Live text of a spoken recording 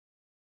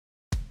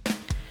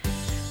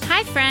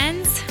Hi,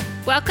 friends.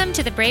 Welcome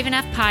to the Brave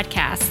Enough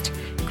podcast.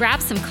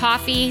 Grab some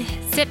coffee,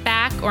 sit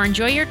back, or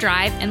enjoy your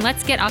drive, and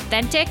let's get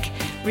authentic,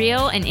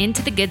 real, and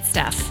into the good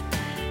stuff.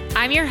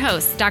 I'm your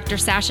host, Dr.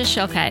 Sasha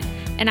Shillcutt,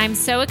 and I'm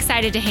so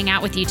excited to hang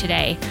out with you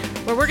today,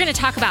 where we're going to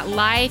talk about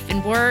life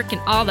and work and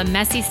all the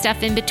messy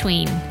stuff in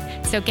between.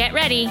 So get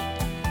ready.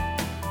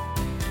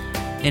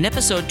 In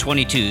episode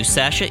 22,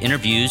 Sasha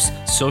interviews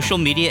social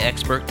media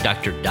expert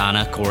Dr.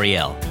 Donna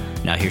Corriel.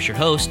 Now here's your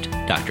host,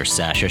 Dr.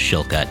 Sasha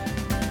Shillcutt.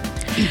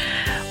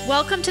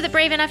 Welcome to the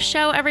Brave Enough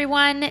Show,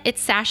 everyone.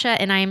 It's Sasha,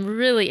 and I am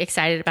really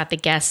excited about the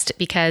guest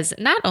because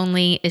not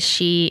only is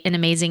she an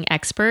amazing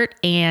expert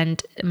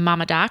and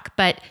mama doc,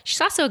 but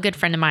she's also a good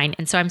friend of mine.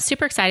 And so I'm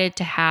super excited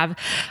to have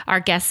our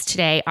guest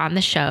today on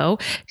the show,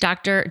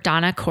 Dr.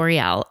 Donna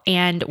Corriel.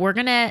 And we're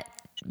going to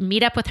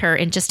meet up with her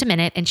in just a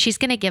minute, and she's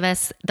going to give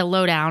us the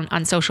lowdown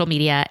on social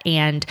media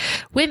and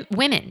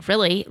women,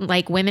 really,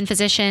 like women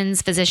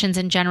physicians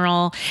in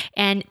general,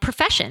 and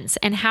professions,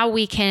 and how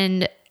we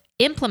can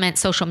implement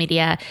social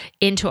media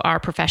into our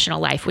professional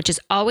life, which is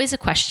always a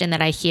question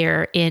that I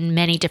hear in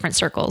many different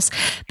circles.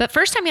 But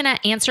first, I'm going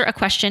to answer a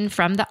question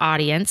from the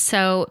audience.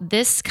 So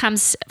this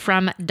comes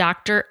from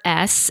Dr.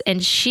 S,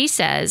 and she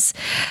says,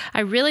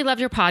 I really love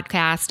your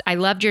podcast. I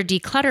loved your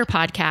Declutter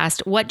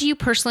podcast. What do you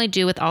personally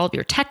do with all of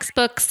your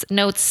textbooks,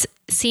 notes,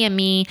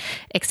 CME,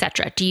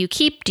 etc.? Do you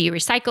keep, do you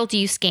recycle, do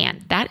you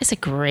scan? That is a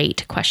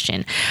great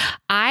question.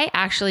 I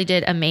actually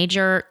did a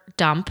major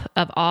dump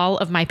of all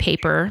of my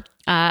paper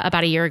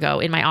about a year ago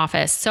in my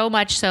office, so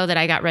much so that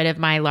I got rid of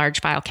my large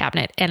file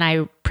cabinet and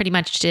I pretty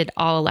much did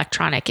all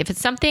electronic. If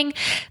it's something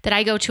that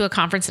I go to a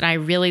conference and I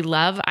really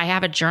love, I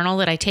have a journal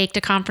that I take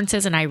to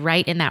conferences and I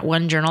write in that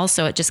one journal,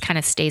 so it just kind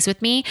of stays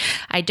with me.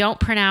 I don't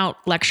print out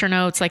lecture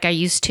notes like I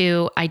used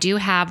to. I do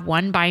have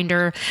one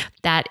binder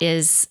that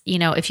is, you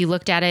know, if you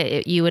looked at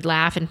it, you would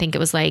laugh and think it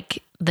was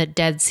like the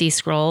Dead Sea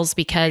Scrolls,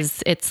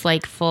 because it's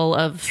like full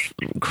of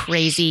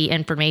crazy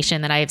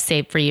information that I have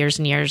saved for years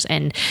and years.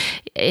 And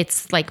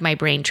it's like my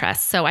brain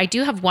trust. So I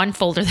do have one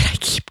folder that I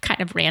keep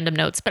kind of random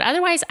notes, but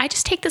otherwise I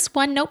just take this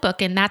one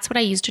notebook and that's what I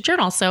use to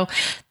journal. So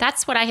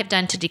that's what I have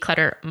done to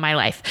declutter my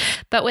life.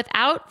 But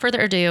without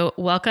further ado,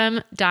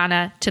 welcome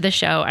Donna to the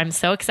show. I'm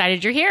so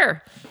excited you're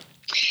here.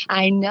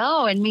 I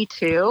know, and me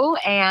too.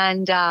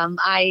 And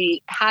I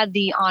had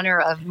the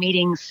honor of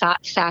meeting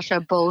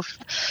Sasha both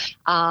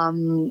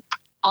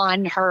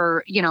on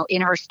her, you know,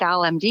 in her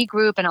Style MD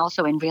group and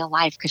also in real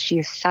life, because she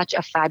is such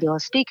a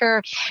fabulous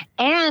speaker.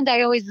 And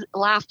I always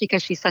laugh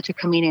because she's such a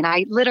comedian.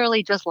 I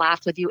literally just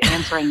laughed with you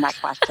answering that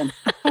question.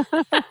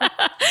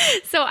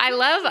 So I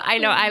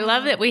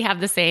love that we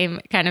have the same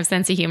kind of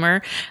sense of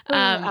humor.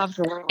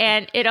 Absolutely.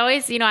 And it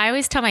always, you know, I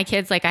always tell my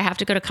kids, like, I have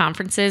to go to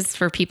conferences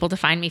for people to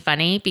find me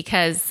funny,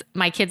 because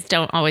my kids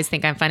don't always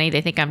think I'm funny.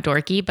 They think I'm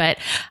dorky, but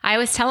I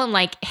always tell them,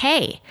 like,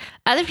 hey,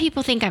 other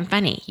people think I'm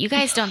funny. You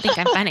guys don't think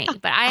I'm funny,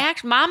 but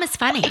mom is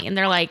funny. And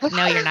they're like,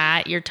 no, you're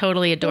not. You're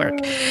totally a dork.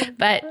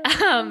 But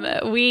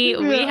we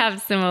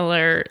have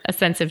a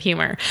sense of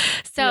humor.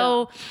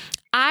 So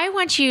I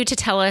want you to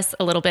tell us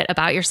a little bit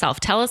about yourself.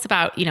 Tell us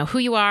about, you know, who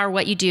you are,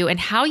 what you do, and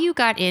how you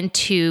got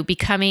into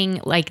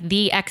becoming like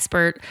the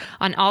expert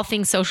on all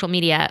things social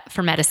media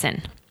for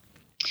medicine.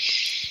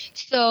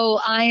 So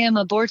I am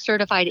a board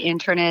certified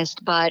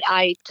internist, but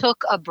I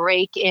took a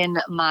break in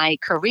my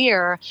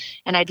career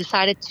and I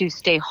decided to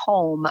stay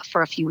home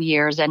for a few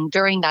years. And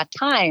during that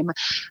time,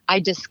 I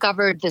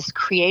discovered this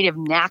creative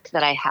knack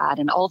that I had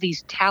and all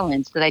these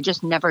talents that I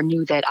just never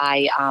knew that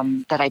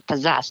I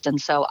possessed. And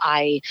so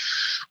I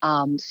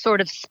sort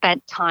of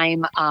spent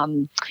time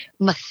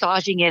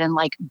massaging it and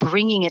like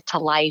bringing it to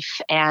life,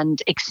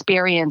 and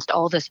experienced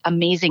all this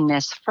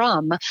amazingness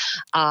from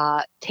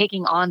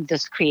taking on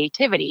this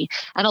creativity.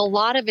 And a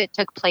lot of it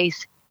took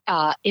place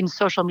in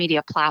social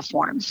media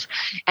platforms.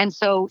 And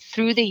so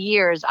through the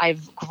years,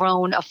 I've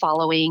grown a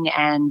following,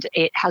 and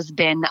it has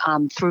been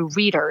through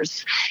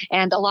readers.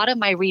 And a lot of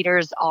my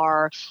readers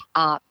are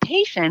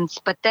patients,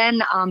 but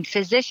then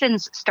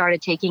physicians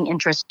started taking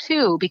interest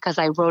too, because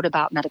I wrote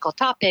about medical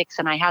topics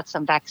and I had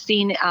some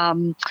vaccine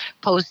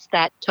posts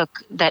that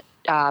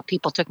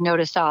people took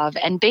notice of.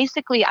 And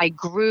basically I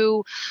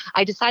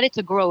decided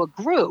to grow a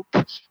group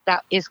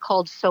that is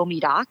called SoMe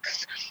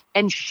Docs,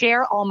 and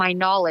share all my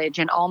knowledge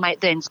and all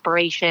the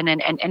inspiration,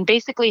 and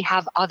basically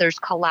have others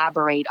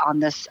collaborate on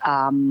this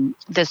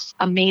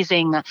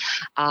amazing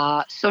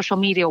social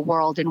media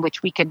world in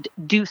which we could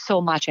do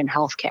so much in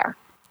healthcare.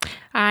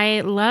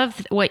 I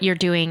love what you're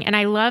doing. And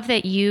I love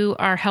that you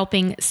are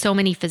helping so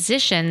many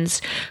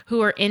physicians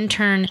who are in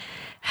turn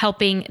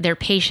helping their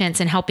patients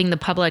and helping the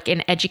public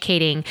and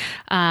educating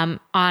on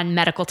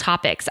medical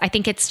topics. I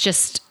think it's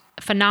just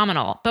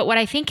phenomenal. But what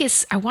I think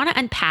is, I want to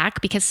unpack,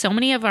 because so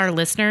many of our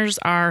listeners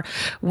are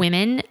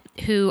women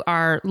who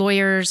are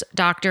lawyers,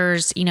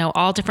 doctors, you know,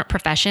 all different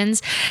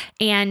professions.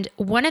 And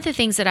one of the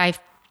things that I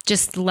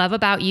just love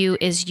about you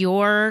is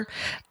your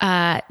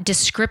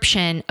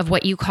description of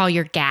what you call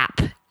your gap,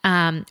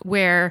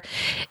 where,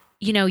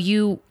 you know,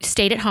 you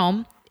stayed at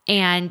home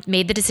and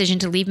made the decision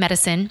to leave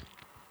medicine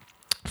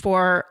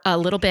for a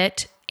little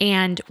bit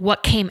And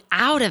what came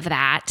out of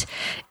that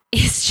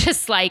is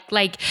just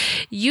like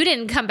you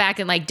didn't come back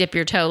and like dip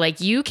your toe. Like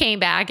you came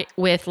back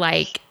with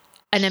like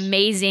an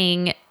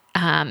amazing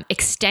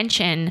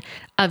extension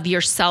of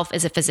yourself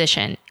as a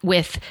physician,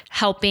 with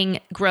helping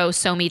grow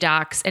SoMe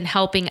Docs and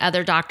helping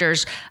other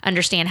doctors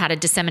understand how to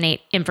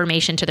disseminate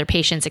information to their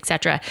patients, et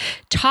cetera.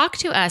 Talk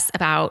to us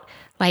about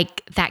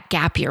like that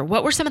gap year.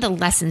 What were some of the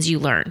lessons you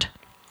learned?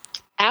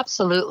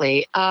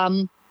 Absolutely.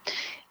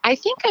 I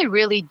think I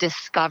really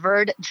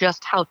discovered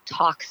just how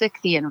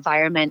toxic the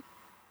environment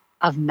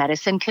of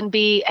medicine can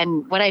be.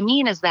 And what I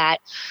mean is that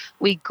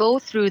we go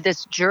through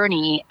this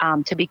journey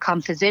to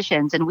become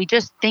physicians, and we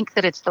just think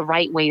that it's the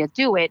right way to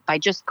do it by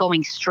just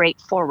going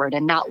straight forward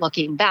and not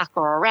looking back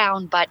or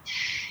around. But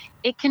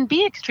it can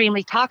be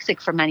extremely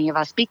toxic for many of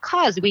us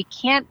because we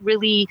can't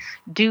really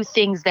do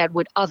things that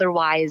would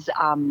otherwise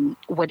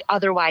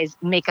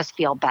make us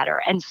feel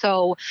better. And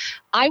so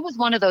I was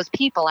one of those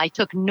people. I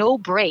took no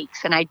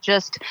breaks and I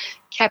just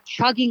kept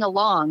chugging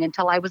along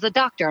until I was a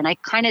doctor. And I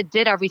kind of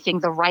did everything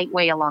the right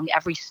way along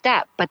every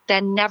step, but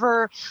then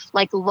never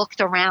like looked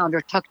around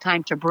or took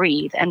time to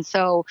breathe. And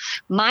so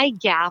my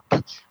gap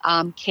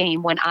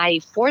came when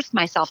I forced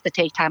myself to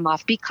take time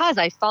off because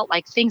I felt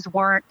like things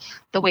weren't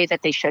the way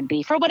that they should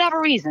be for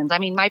whatever reasons. I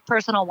mean, my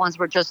personal ones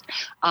were just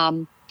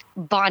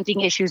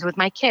bonding issues with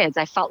my kids.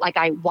 I felt like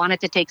I wanted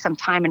to take some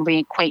time and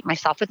reacquaint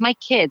myself with my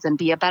kids and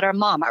be a better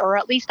mom, or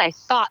at least I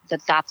thought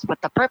that that's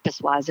what the purpose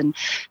was. And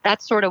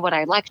that's sort of what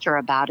I lecture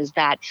about, is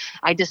that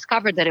I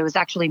discovered that it was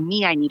actually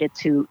me I needed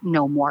to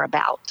know more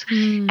about.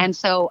 And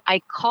so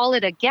I call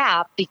it a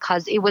gap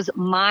because it was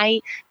my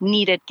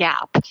needed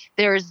gap.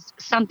 There's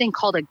something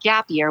called a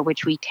gap year,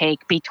 which we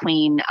take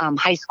between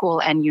high school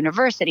and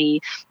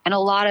university. And a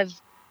lot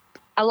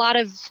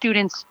of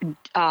students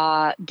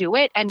do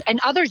it and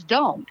others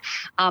don't.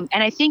 And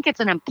I think it's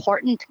an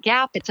important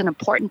gap. It's an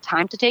important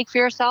time to take for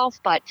yourself.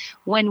 But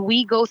when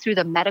we go through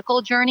the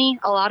medical journey,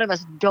 a lot of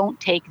us don't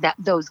take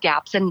those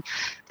gaps. And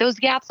those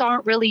gaps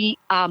aren't really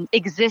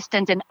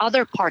existent in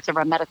other parts of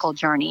our medical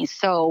journey.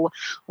 So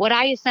what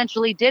I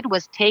essentially did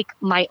was take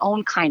my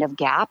own kind of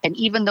gap. And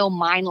even though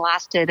mine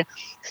lasted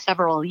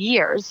several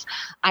years,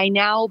 I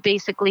now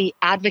basically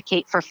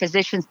advocate for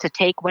physicians to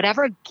take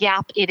whatever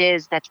gap it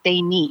is that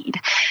they need.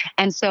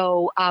 And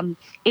so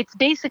it's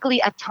basically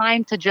a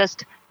time to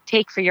just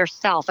take for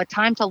yourself, a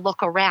time to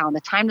look around,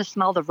 a time to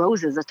smell the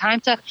roses, a time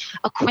to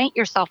acquaint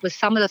yourself with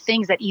some of the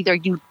things that either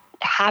you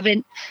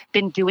haven't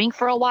been doing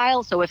for a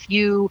while. So if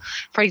you,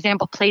 for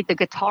example, played the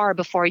guitar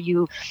before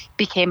you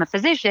became a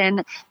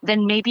physician,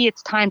 then maybe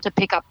it's time to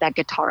pick up that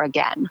guitar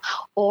again,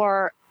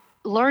 or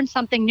learn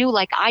something new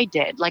like I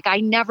did. Like I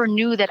never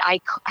knew that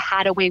I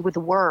had a way with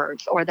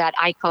words, or that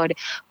I could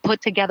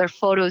put together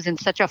photos in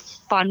such a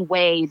fun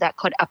way that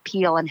could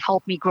appeal and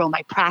help me grow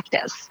my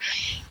practice.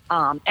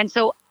 And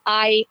so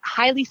I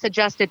highly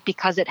suggest it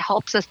because it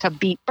helps us to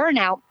beat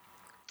burnout.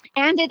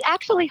 And it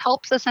actually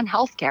helps us in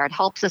healthcare. It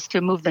helps us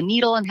to move the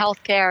needle in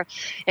healthcare.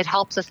 It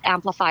helps us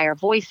amplify our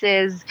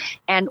voices.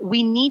 And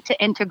we need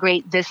to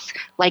integrate this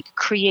like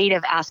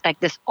creative aspect,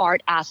 this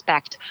art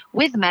aspect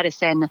with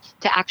medicine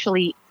to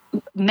actually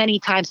many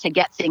times to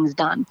get things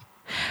done.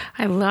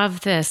 I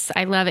love this.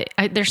 I love it.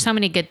 There's so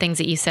many good things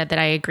that you said that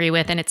I agree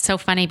with. And it's so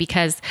funny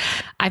because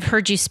I've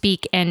heard you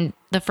speak, and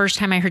the first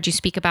time I heard you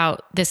speak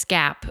about this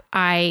gap,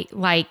 I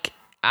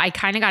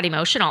kind of got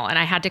emotional, and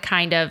I had to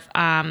kind of,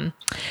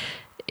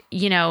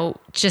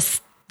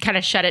 just kind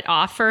of shut it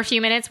off for a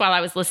few minutes while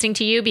I was listening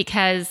to you,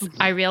 because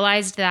I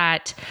realized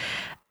that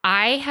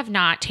I have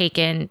not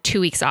taken 2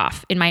 weeks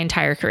off in my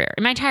entire career,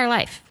 in my entire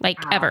life,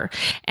 ever.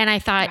 And I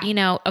thought,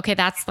 okay,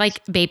 that's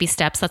like baby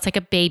steps. That's like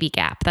a baby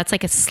gap. That's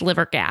like a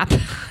sliver gap.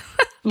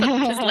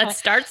 Just let's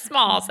start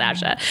small,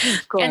 Sasha.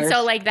 And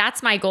so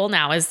that's my goal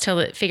now, is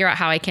to figure out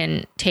how I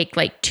can take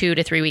 2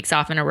 to 3 weeks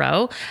off in a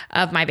row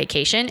of my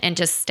vacation and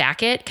just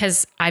stack it,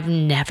 because I've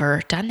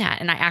never done that.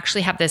 And I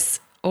actually have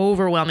this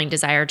overwhelming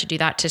desire to do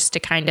that, just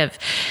to kind of,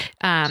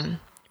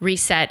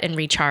 reset and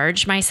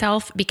recharge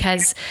myself,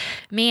 because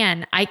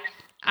man,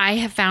 I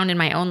have found in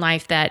my own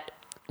life that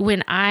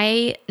when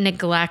I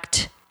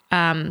neglect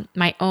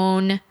my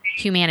own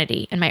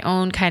humanity and my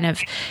own kind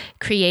of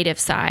creative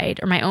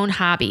side or my own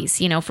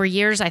hobbies, for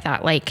years I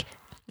thought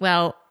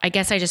well, I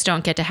guess I just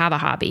don't get to have a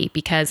hobby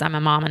because I'm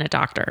a mom and a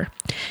doctor.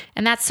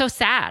 And that's so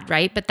sad,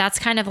 right? But that's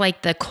kind of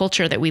the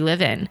culture that we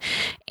live in.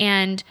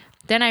 And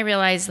then I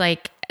realized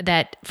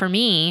that for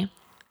me,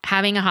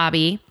 having a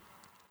hobby,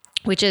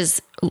 which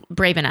is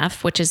Brave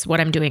Enough, which is what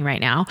I'm doing right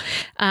now,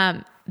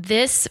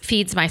 this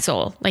feeds my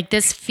soul.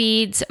 This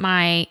feeds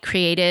my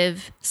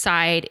creative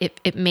side.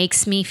 It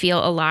makes me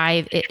feel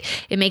alive.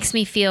 It makes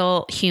me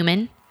feel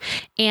human.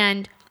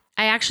 And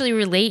I actually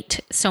relate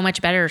so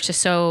much better to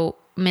so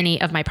many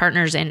of my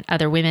partners and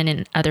other women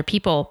and other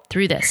people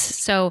through this.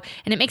 So,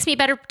 and it makes me a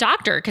better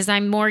doctor because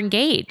I'm more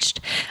engaged.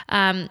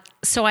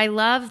 So I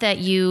love that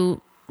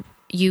you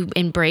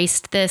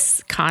embraced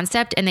this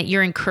concept and that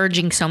you're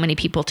encouraging so many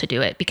people to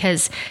do it,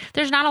 because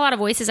there's not a lot of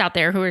voices out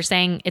there who are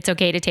saying it's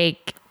okay to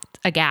take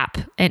a gap,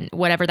 and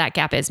whatever that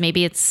gap is.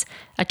 Maybe it's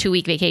a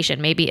 2-week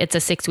vacation. Maybe it's a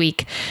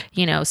 6-week,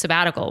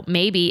 sabbatical.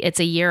 Maybe it's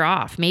a year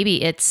off.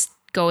 Maybe it's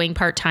going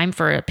part-time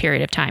for a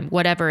period of time,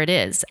 whatever it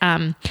is.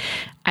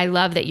 I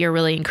love that you're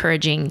really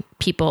encouraging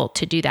people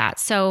to do that.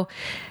 So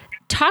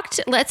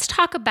let's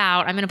talk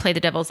about, I'm going to play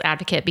the devil's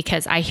advocate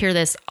because I hear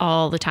this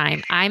all the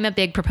time. I'm a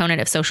big proponent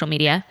of social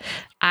media.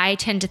 I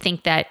tend to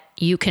think that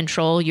you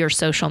control your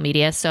social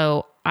media.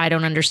 So I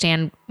don't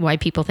understand why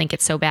people think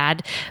it's so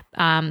bad.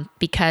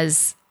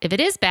 Because if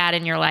it is bad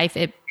in your life,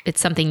 it's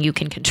something you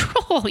can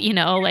control,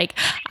 like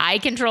I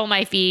control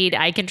my feed.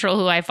 I control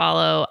who I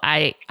follow.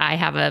 I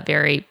have a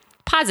very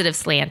positive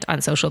slant on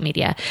social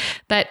media.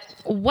 But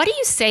what do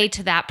you say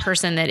to that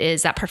person that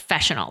is that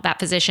professional, that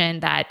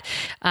physician, that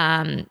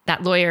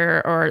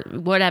lawyer or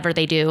whatever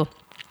they do,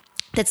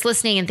 that's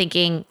listening and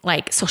thinking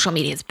like social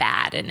media is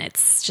bad and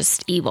it's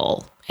just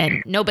evil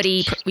and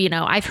nobody,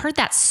 I've heard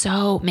that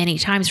so many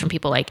times from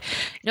people, like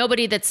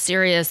nobody that's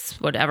serious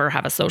would ever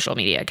have a social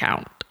media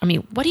account. I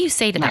mean, what do you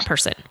say to that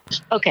person?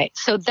 Okay,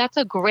 so that's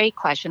a great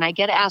question. I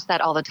get asked that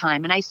all the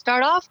time. And I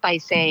start off by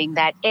saying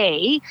that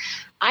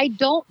I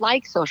don't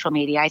like social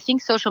media. I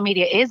think social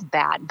media is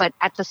bad, but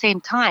at the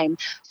same time,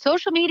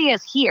 social media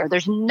is here.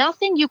 There's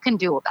nothing you can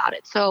do about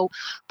it. So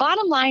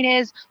bottom line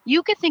is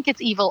you could think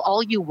it's evil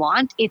all you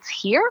want. It's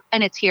here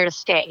and it's here to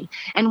stay.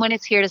 And when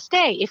it's here to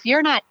stay, if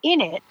you're not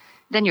in it,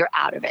 then you're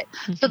out of it.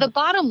 Mm-hmm. So the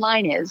bottom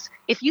line is,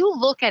 if you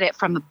look at it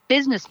from a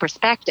business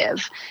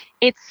perspective,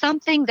 it's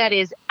something that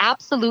is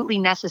absolutely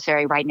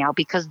necessary right now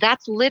because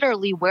that's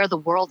literally where the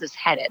world is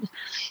headed.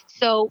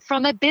 So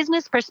from a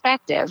business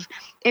perspective,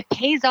 it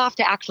pays off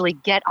to actually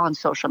get on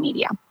social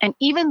media. And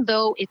even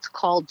though it's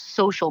called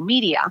social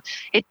media,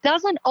 it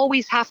doesn't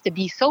always have to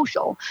be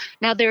social.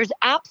 Now, there's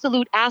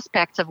absolute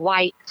aspects of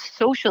why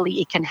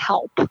socially it can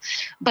help.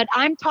 But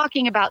I'm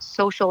talking about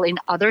social in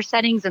other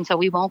settings. And so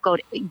we won't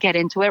get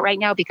into it right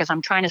now because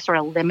I'm trying to sort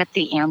of limit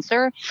the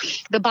answer.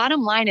 The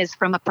bottom line is,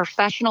 from a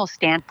professional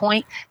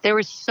standpoint, there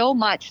is so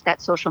much that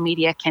social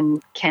media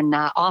can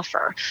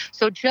offer.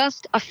 So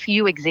just a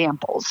few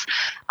examples.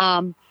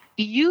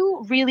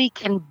 You really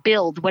can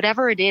build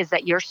whatever it is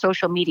that your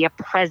social media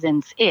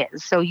presence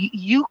is. So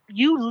you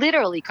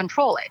literally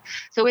control it.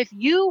 So if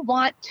you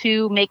want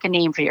to make a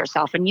name for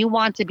yourself and you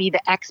want to be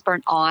the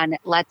expert on,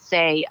 let's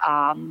say,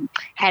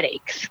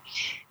 headaches,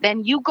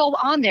 then you go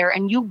on there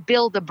and you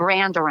build a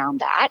brand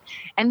around that.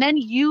 And then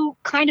you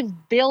kind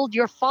of build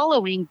your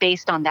following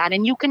based on that.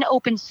 And you can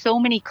open so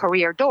many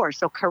career doors.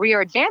 So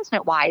career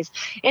advancement wise,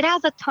 it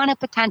has a ton of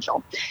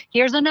potential.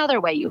 Here's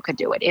another way you could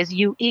do it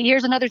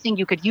here's another thing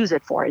you could use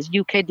it for is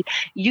you could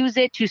use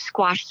it to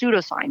squash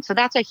pseudoscience. So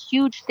that's a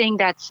huge thing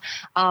that's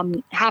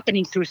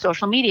happening through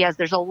social media. Is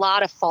there's a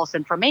lot of false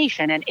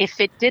information. And if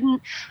it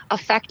didn't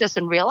affect us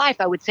in real life,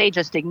 I would say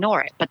just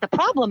ignore it. But the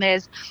problem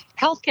is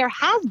healthcare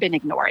has been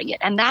ignoring it.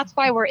 And that's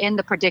why we're in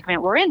the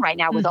predicament we're in right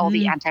now with all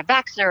the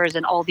anti-vaxxers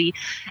and all the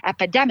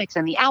epidemics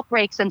and the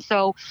outbreaks. And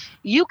so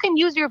you can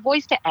use your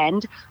voice to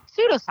end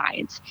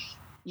pseudoscience.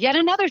 Yet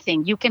another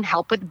thing, you can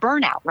help with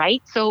burnout,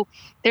 right? So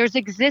there's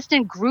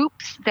existent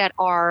groups that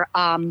are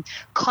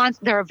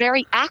they're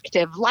very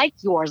active, like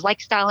yours, like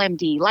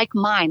StyleMD, like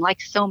mine, like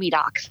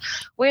SoMeDocs,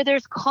 where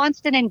there's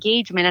constant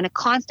engagement and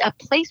a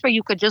place where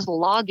you could just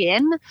log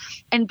in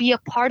and be a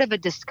part of a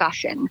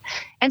discussion.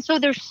 And so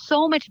there's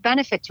so much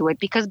benefit to it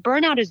because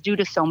burnout is due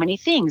to so many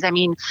things. I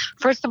mean,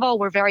 first of all,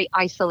 we're very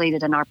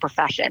isolated in our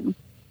profession.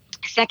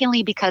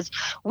 Secondly, because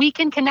we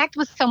can connect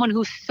with someone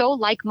who's so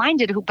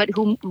like-minded, but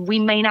whom we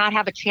may not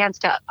have a chance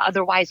to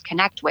otherwise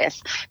connect with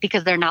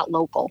because they're not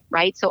local,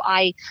 right? So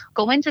I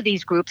go into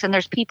these groups and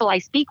there's people I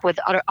speak with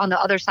on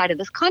the other side of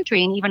this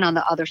country and even on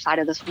the other side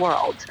of this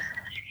world.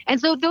 And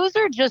so those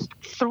are just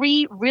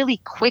 3 really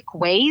quick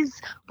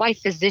ways why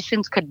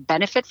physicians could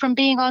benefit from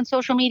being on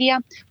social media.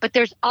 But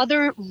there's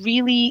other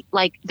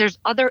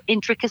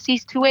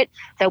intricacies to it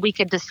that we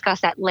could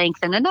discuss at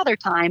length in another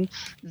time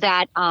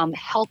that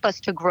help us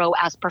to grow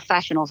as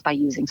professionals by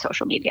using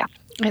social media.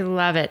 I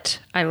love it.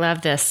 I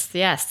love this.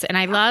 Yes. And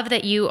I love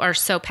that you are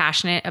so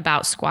passionate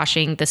about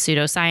squashing the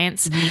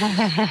pseudoscience.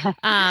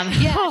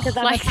 Because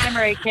I'm a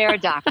primary care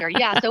doctor.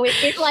 Yeah. So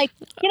it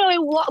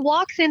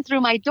walks in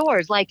through my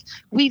doors. Like,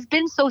 we've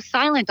been so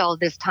silent all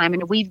this time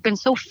and we've been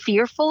so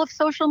fearful of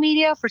social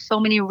media for so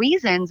many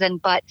reasons.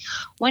 But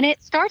when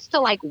it starts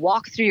to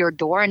walk through your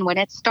door and when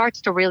it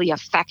starts to really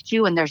affect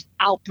you and there's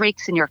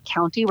outbreaks in your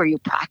county where you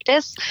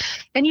practice,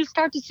 then you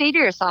start to say to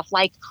yourself,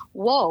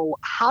 whoa,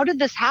 how did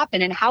this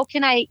happen? And how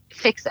can I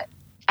fix it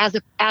as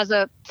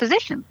a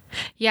physician?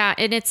 Yeah.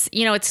 And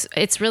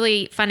it's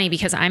really funny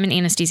because I'm an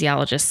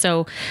anesthesiologist.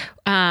 So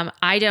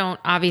I don't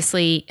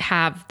obviously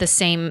have the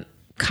same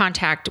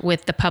contact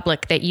with the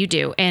public that you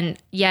do. And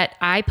yet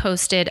I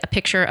posted a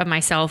picture of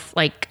myself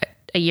a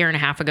year and a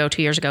half ago,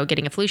 2 years ago,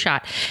 getting a flu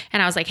shot.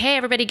 And I was like, hey,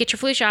 everybody get your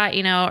flu shot,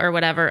 or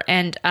whatever.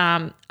 And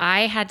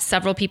I had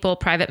several people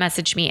private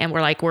message me and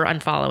were like, we're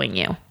unfollowing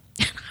you.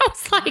 I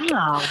was like,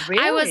 oh,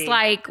 really? I was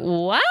like,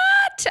 what?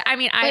 I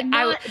mean,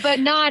 but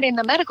not in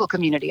the medical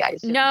community, I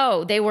assume.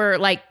 No, they were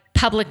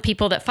public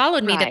people that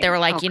followed me that they were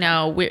like, Okay. you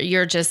know,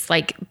 you're just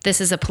like,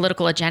 this is a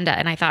political agenda.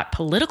 And I thought,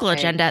 political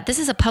agenda, this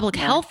is a public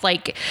health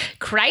like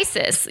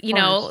crisis, you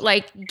know,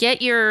 like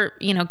get your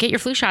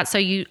flu shot so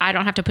I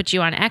don't have to put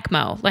you on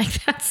ECMO.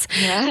 Like that's,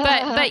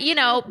 but you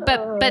know,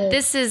 but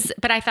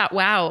I thought,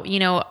 wow, you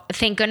know,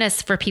 thank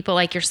goodness for people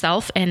like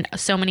yourself and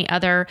so many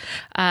other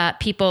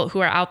people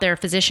who are out there,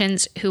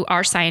 physicians who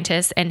are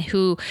scientists and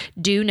who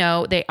do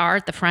know they are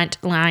at the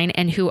front line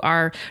and who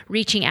are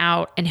reaching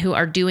out and who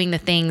are doing the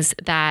things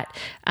that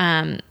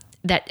and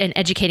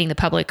educating the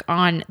public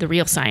on the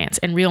real science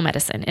and real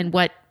medicine and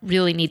what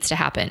really needs to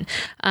happen.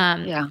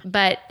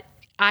 But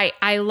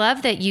I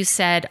love that you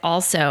said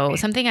also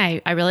something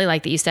I really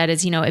like that you said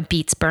is, you know, it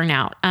beats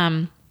burnout.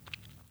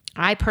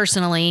 I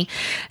personally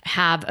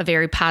have a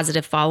very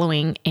positive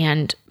following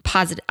and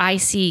positive. I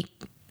see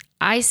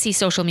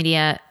social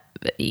media,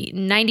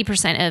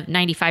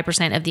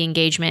 95% of the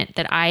engagement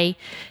that I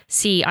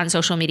see on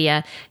social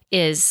media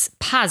is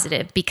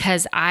positive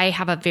because I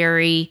have a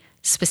very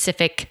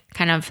specific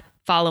kind of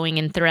following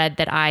and thread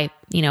that I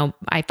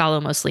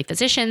follow mostly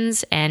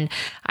physicians, and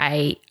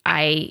I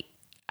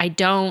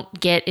don't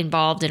get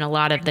involved in a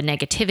lot of the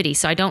negativity.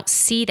 So I don't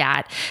see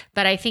that,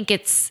 but I think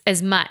it's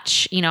as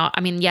much, you know,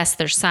 I mean, yes,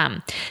 there's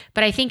some,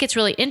 but I think it's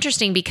really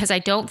interesting because I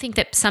don't think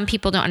that some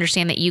people don't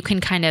understand that you can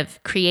kind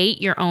of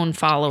create your own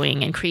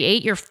following and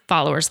create your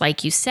followers,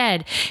 like you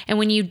said. And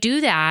when you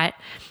do that,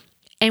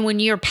 and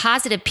when you're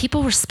positive,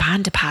 people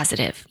respond to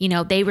positive, you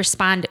know, they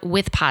respond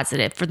with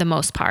positive for the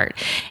most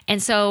part. And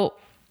so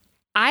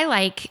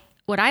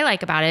what I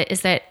like about it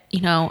is that, you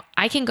know,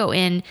 I can go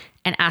in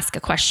and ask a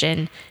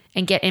question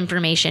and get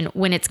information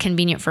when it's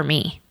convenient for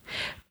me.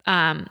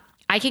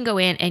 I can go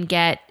in and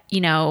get, you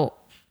know,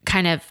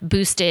 kind of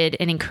boosted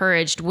and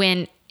encouraged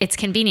when it's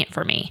convenient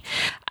for me.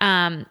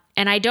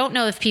 And I don't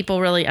know if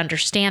people really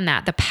understand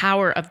that, the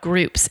power of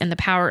groups and the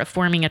power of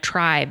forming a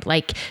tribe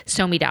like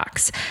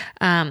SoMeDocs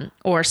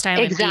or Style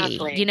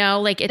MD. You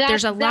know, like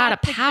there's a lot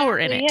of power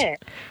in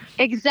it.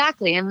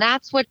 Exactly. And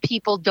that's what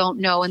people don't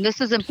know. And this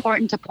is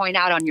important to point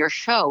out on your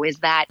show is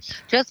that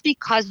just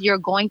because you're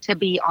going to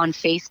be on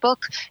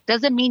Facebook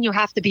doesn't mean you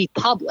have to be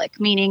public,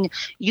 meaning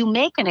you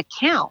make an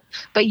account.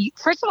 But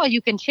first of all,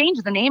 you can change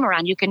the name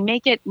around. You can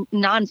make it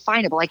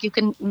non-findable. Like you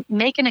can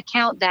make an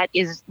account that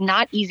is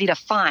not easy to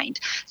find.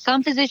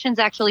 Some physicians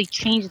actually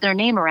change their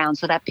name around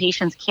so that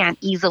patients can't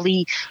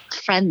easily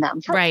friend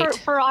them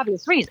for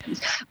obvious reasons.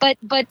 But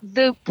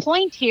the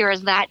point here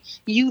is that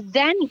you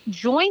then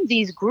join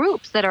these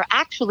groups that are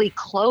actually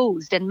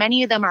closed, and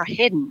many of them are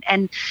hidden.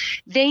 And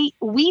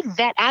we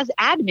vet, as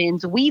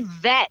admins, we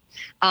vet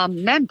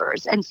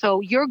members. And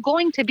so you're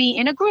going to be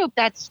in a group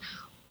that's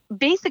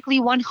basically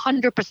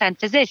 100%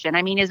 physician.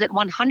 I mean, is it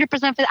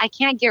 100%? I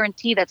can't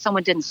guarantee that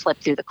someone didn't slip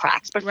through the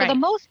cracks, but for the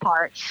most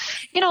part,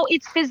 you know,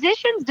 it's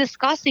physicians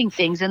discussing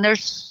things, and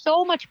there's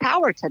so much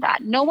power to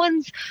that. No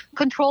one's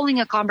controlling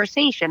a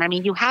conversation. I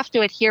mean, you have to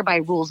adhere by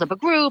rules of a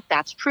group.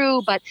 That's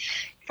true. But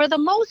for the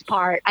most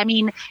part, I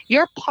mean,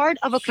 you're part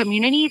of a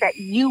community that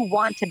you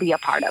want to be a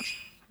part of.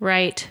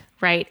 Right.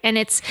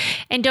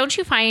 And don't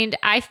you find,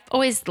 I've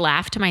always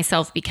laughed to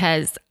myself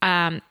because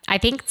I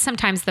think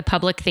sometimes the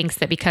public thinks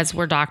that because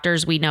we're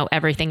doctors, we know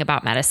everything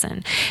about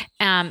medicine.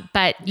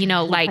 But, you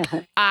know, like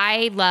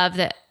I love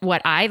that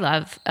what I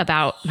love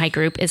about my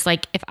group is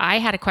like, if I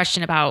had a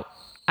question about,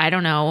 I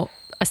don't know,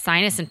 a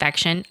sinus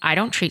infection, I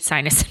don't treat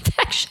sinus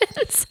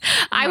infections.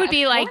 I'd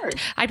be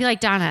like,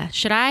 Donna,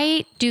 should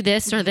I do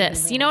this or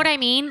this? You know what I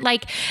mean?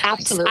 Like,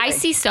 absolutely. I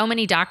see so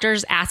many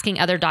doctors asking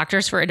other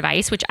doctors for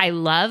advice, which I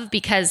love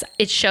because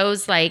it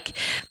shows like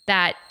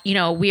that, you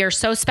know, we are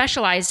so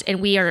specialized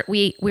and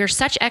we're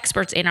such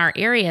experts in our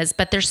areas,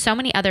 but there's so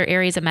many other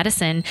areas of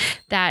medicine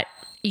that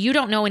you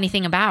don't know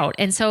anything about.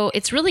 And so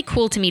it's really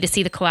cool to me to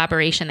see the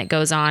collaboration that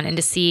goes on and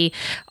to see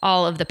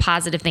all of the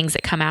positive things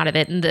that come out of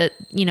it and the,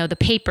 you know, the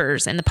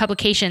papers and the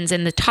publications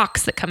and the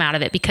talks that come out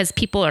of it because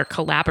people are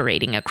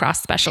collaborating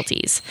across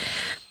specialties.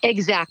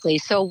 Exactly.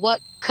 So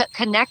what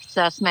connects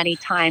us many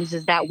times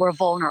is that we're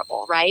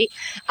vulnerable, right?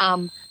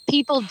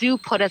 People do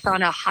put us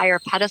on a higher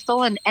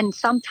pedestal, and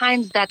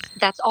sometimes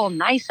that's all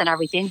nice and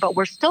everything, but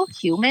we're still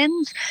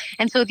humans.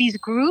 And so these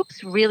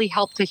groups really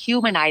help to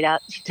humanize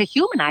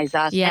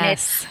us, Yes.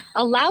 and it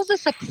allows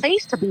us a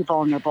place to be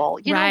vulnerable.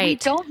 You know, we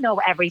don't know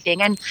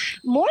everything. And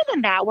more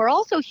than that, we're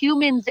also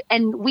humans,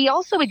 and we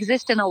also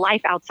exist in a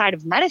life outside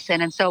of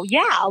medicine. And so,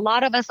 yeah, a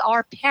lot of us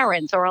are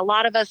parents, or a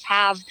lot of us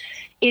have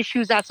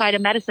issues outside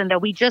of medicine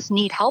that we just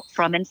need help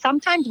from. And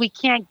sometimes we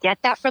can't get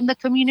that from the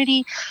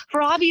community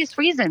for obvious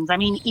reasons. I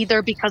mean,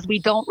 either because we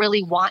don't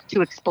really want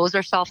to expose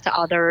ourselves to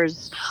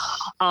others,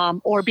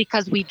 or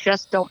because we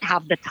just don't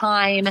have the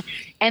time.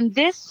 And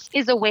this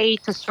is a way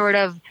to sort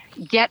of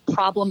get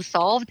problem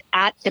solved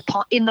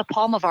in the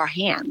palm of our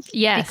hands.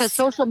 Yes. Because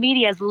social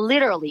media is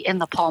literally in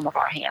the palm of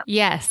our hands.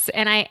 Yes.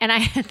 And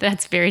I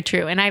that's very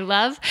true. And I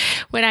love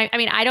when I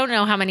mean, I don't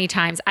know how many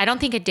times, I don't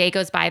think a day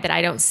goes by that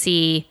I don't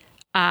see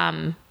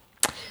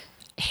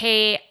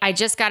hey, I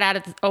just got out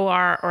of the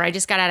OR or I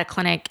just got out of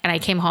clinic and I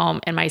came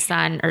home and my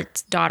son or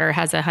daughter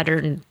has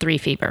 103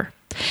 fever.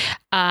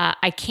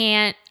 I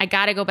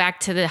got to go back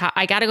to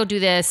I got to go do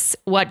this.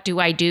 What do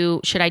I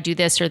do? Should I do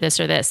this or this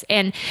or this?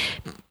 And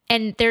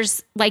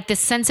there's like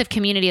this sense of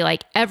community,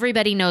 like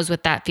everybody knows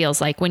what that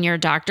feels like when you're a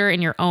doctor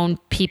and your own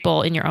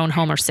people in your own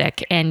home are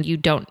sick and you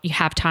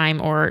have time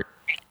or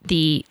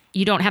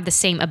you don't have the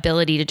same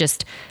ability to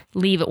just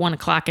leave at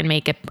 1:00 and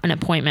make an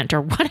appointment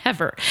or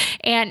whatever.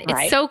 And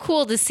It's so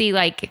cool to see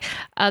like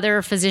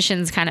other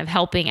physicians kind of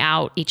helping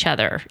out each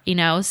other,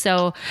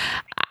 So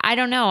I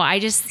don't know. I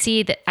just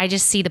see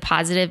the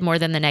positive more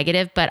than the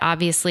negative, but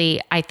obviously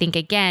I think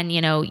again,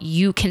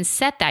 you can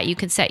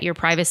set your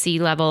privacy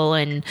level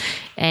and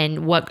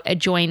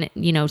join,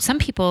 some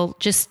people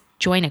just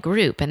join a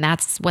group and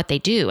that's what they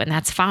do and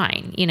that's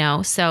fine,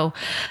 So,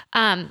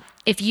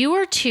 if you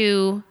were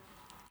to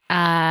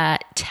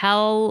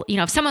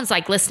if someone's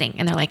like listening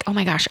and they're like, oh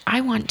my gosh,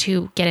 I want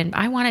to get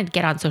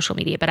on social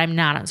media, but I'm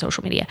not on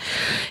social media.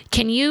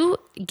 Can you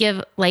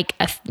give like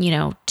a,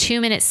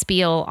 2-minute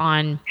spiel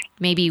on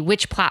maybe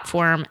which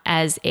platform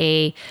and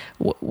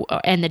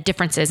the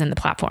differences in the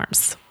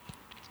platforms?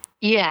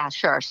 Yeah,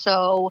 sure.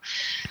 So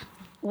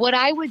what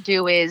I would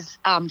do is,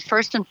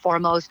 first and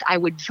foremost, I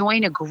would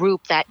join a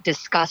group that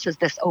discusses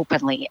this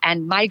openly.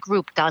 And my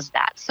group does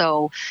that.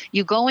 So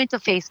you go into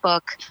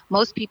Facebook.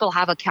 Most people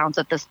have accounts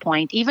at this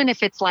point. Even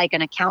if it's like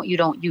an account you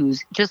don't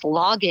use, just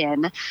log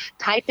in,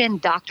 type in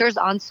doctors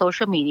on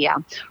social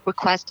media,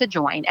 request to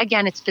join.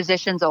 Again, it's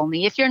physicians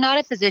only. If you're not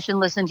a physician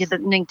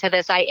listening to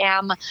this, I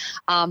am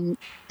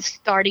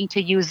starting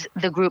to use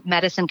the group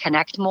Medicine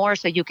Connect more,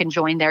 so you can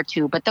join there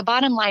too. But the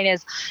bottom line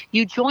is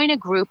you join a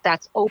group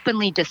that's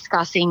openly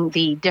discussing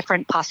the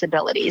different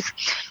possibilities.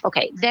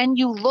 Okay, then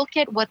you look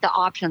at what the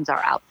options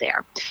are out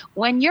there.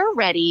 When you're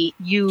ready,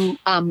 you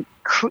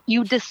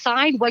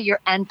decide what your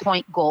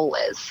endpoint goal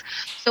is.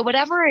 So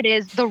whatever it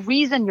is, the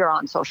reason you're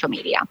on social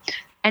media.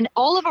 And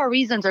all of our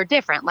reasons are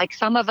different. Like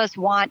some of us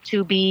want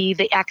to be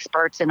the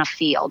experts in a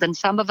field, and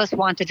some of us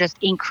want to just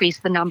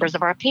increase the numbers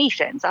of our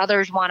patients.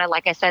 Others want to,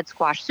 like I said,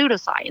 squash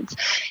pseudoscience,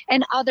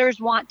 and others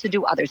want to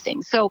do other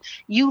things. So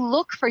you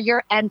look for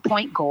your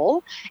endpoint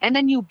goal, and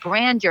then you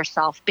brand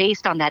yourself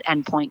based on that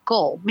endpoint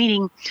goal,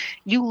 meaning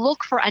you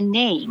look for a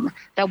name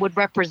that would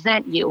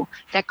represent you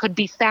that could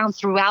be found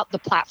throughout the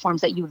platforms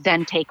that you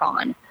then take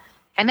on.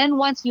 And then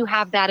once you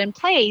have that in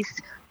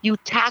place, you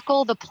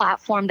tackle the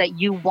platform that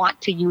you want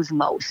to use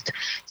most.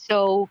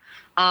 So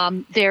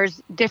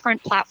there's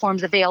different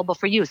platforms available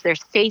for use. There's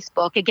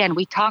Facebook. Again,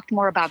 we talked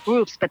more about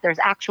groups, but there's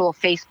actual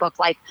Facebook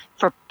like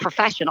for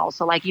professionals.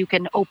 So like you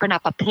can open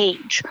up a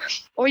page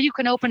or you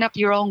can open up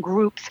your own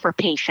groups for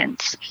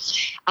patients.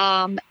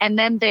 And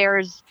then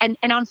there's, and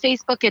on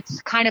Facebook, it's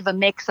kind of a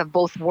mix of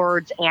both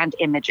words and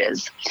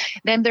images.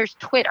 Then there's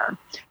Twitter.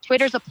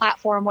 Twitter's a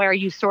platform where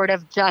you sort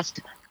of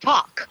just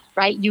talk,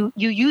 right? You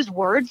use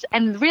words,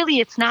 and really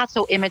it's not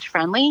so image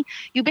friendly.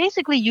 You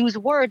basically use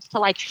words to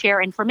like share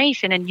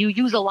information, and you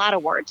use a lot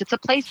of words. It's a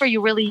place where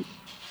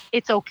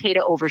it's okay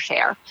to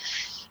overshare.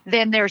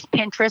 Then there's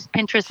Pinterest.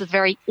 Pinterest is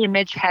very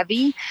image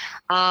heavy.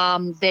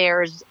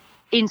 There's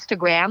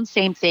Instagram,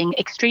 same thing,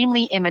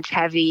 extremely image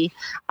heavy.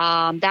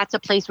 That's a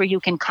place where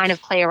you can kind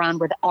of play around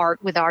with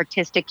art, with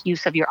artistic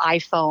use of your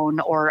iPhone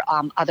or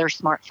other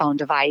smartphone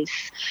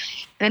device.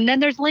 And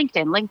then there's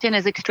LinkedIn. LinkedIn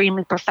is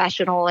extremely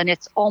professional, and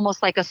it's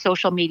almost like a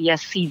social media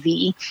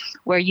CV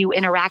where you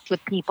interact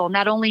with people,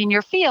 not only in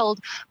your field,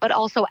 but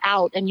also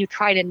out, and you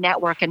try to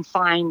network and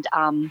find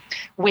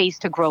ways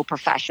to grow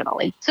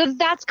professionally. So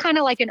that's kind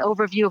of like an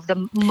overview of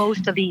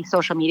most of the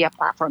social media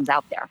platforms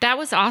out there. That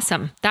was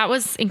awesome. That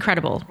was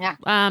incredible. Yeah.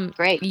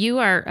 Great. You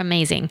are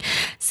amazing.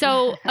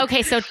 So,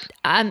 okay. So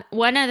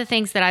one of the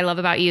things that I love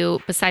about you,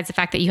 besides the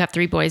fact that you have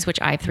 3 boys,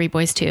 which I have 3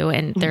 boys too,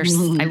 and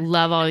I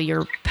love all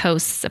your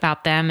posts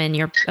about them and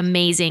your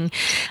amazing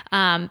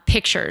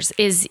pictures,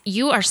 is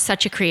you are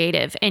such a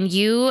creative, and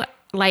you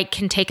like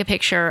can take a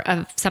picture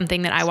of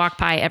something that I walk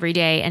by every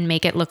day and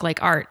make it look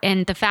like art.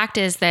 And the fact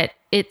is that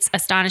it's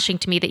astonishing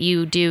to me that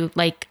you do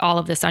like all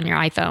of this on your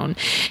iPhone.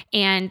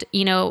 And,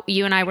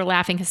 you and I were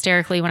laughing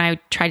hysterically when I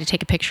tried to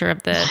take a picture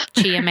of the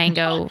chia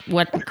mango.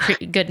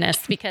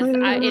 Goodness, because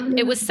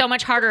it was so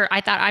much harder.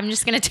 I thought I'm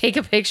just going to take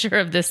a picture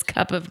of this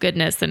cup of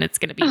goodness and it's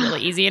going to be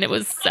really easy. And it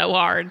was so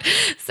hard.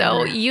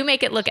 So you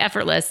make it look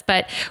effortless,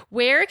 but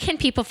where can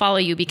people follow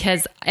you?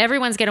 Because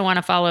everyone's going to want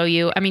to follow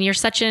you. I mean,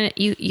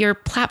 your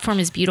platform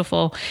is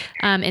beautiful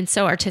and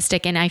so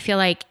artistic. And I feel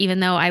like even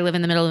though I live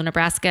in the middle of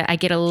Nebraska, I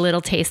get a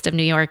little taste of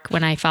New York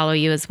when I follow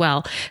you as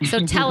well.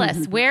 So tell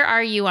us, where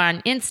are you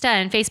on Insta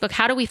and Facebook?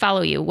 How do we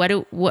follow you?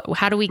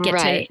 How do we get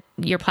to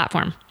your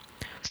platform?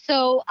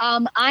 So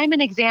I'm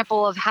an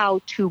example of how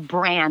to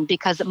brand,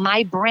 because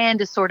my brand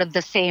is sort of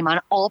the same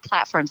on all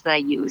platforms that I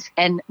use.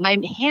 And my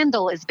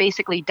handle is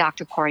basically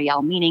Dr.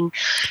 Coriel, meaning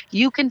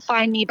you can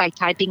find me by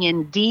typing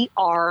in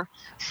DrCorriel,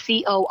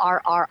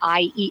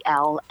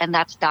 and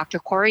that's Dr.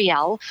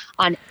 Coriel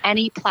on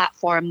any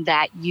platform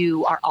that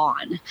you are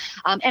on.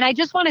 And I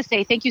just want to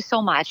say thank you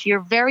so much. You're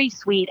very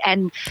sweet.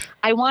 And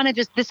I want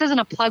to this isn't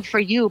a plug for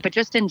you, but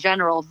just in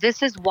general,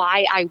 this is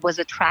why I was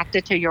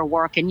attracted to your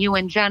work and you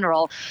in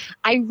general.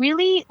 I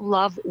really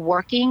love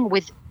working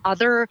with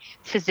other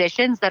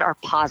physicians that are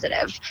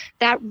positive.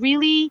 That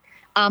really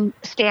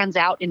stands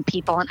out in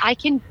people.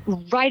 And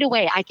right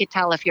away, I could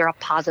tell if you're a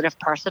positive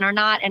person or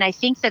not. And I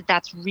think that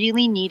that's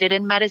really needed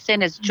in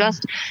medicine, is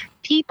just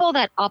people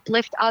that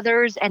uplift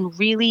others and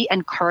really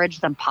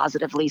encourage them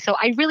positively. So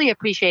I really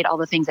appreciate all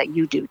the things that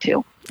you do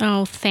too.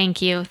 Oh,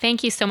 thank you.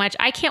 Thank you so much.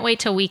 I can't wait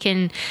till we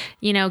can,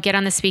 get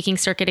on the speaking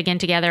circuit again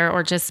together,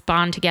 or just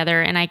bond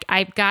together. And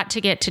I've got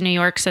to get to New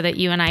York so that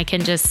you and I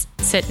can just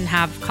sit and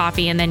have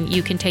coffee, and then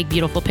you can take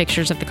beautiful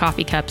pictures of the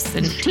coffee cups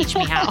and teach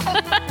me how.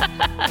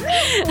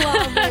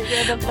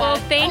 Well,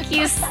 thank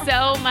you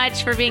so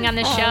much for being on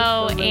the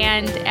show.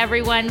 And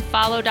everyone,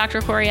 follow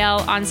Dr.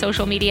 Coriel on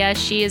social media.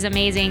 She is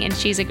amazing and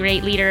she's a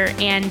great leader.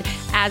 And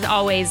as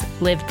always,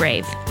 live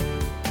brave.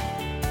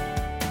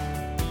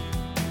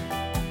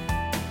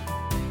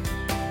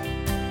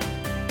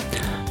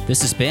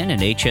 This has been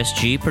an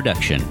HSG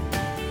production.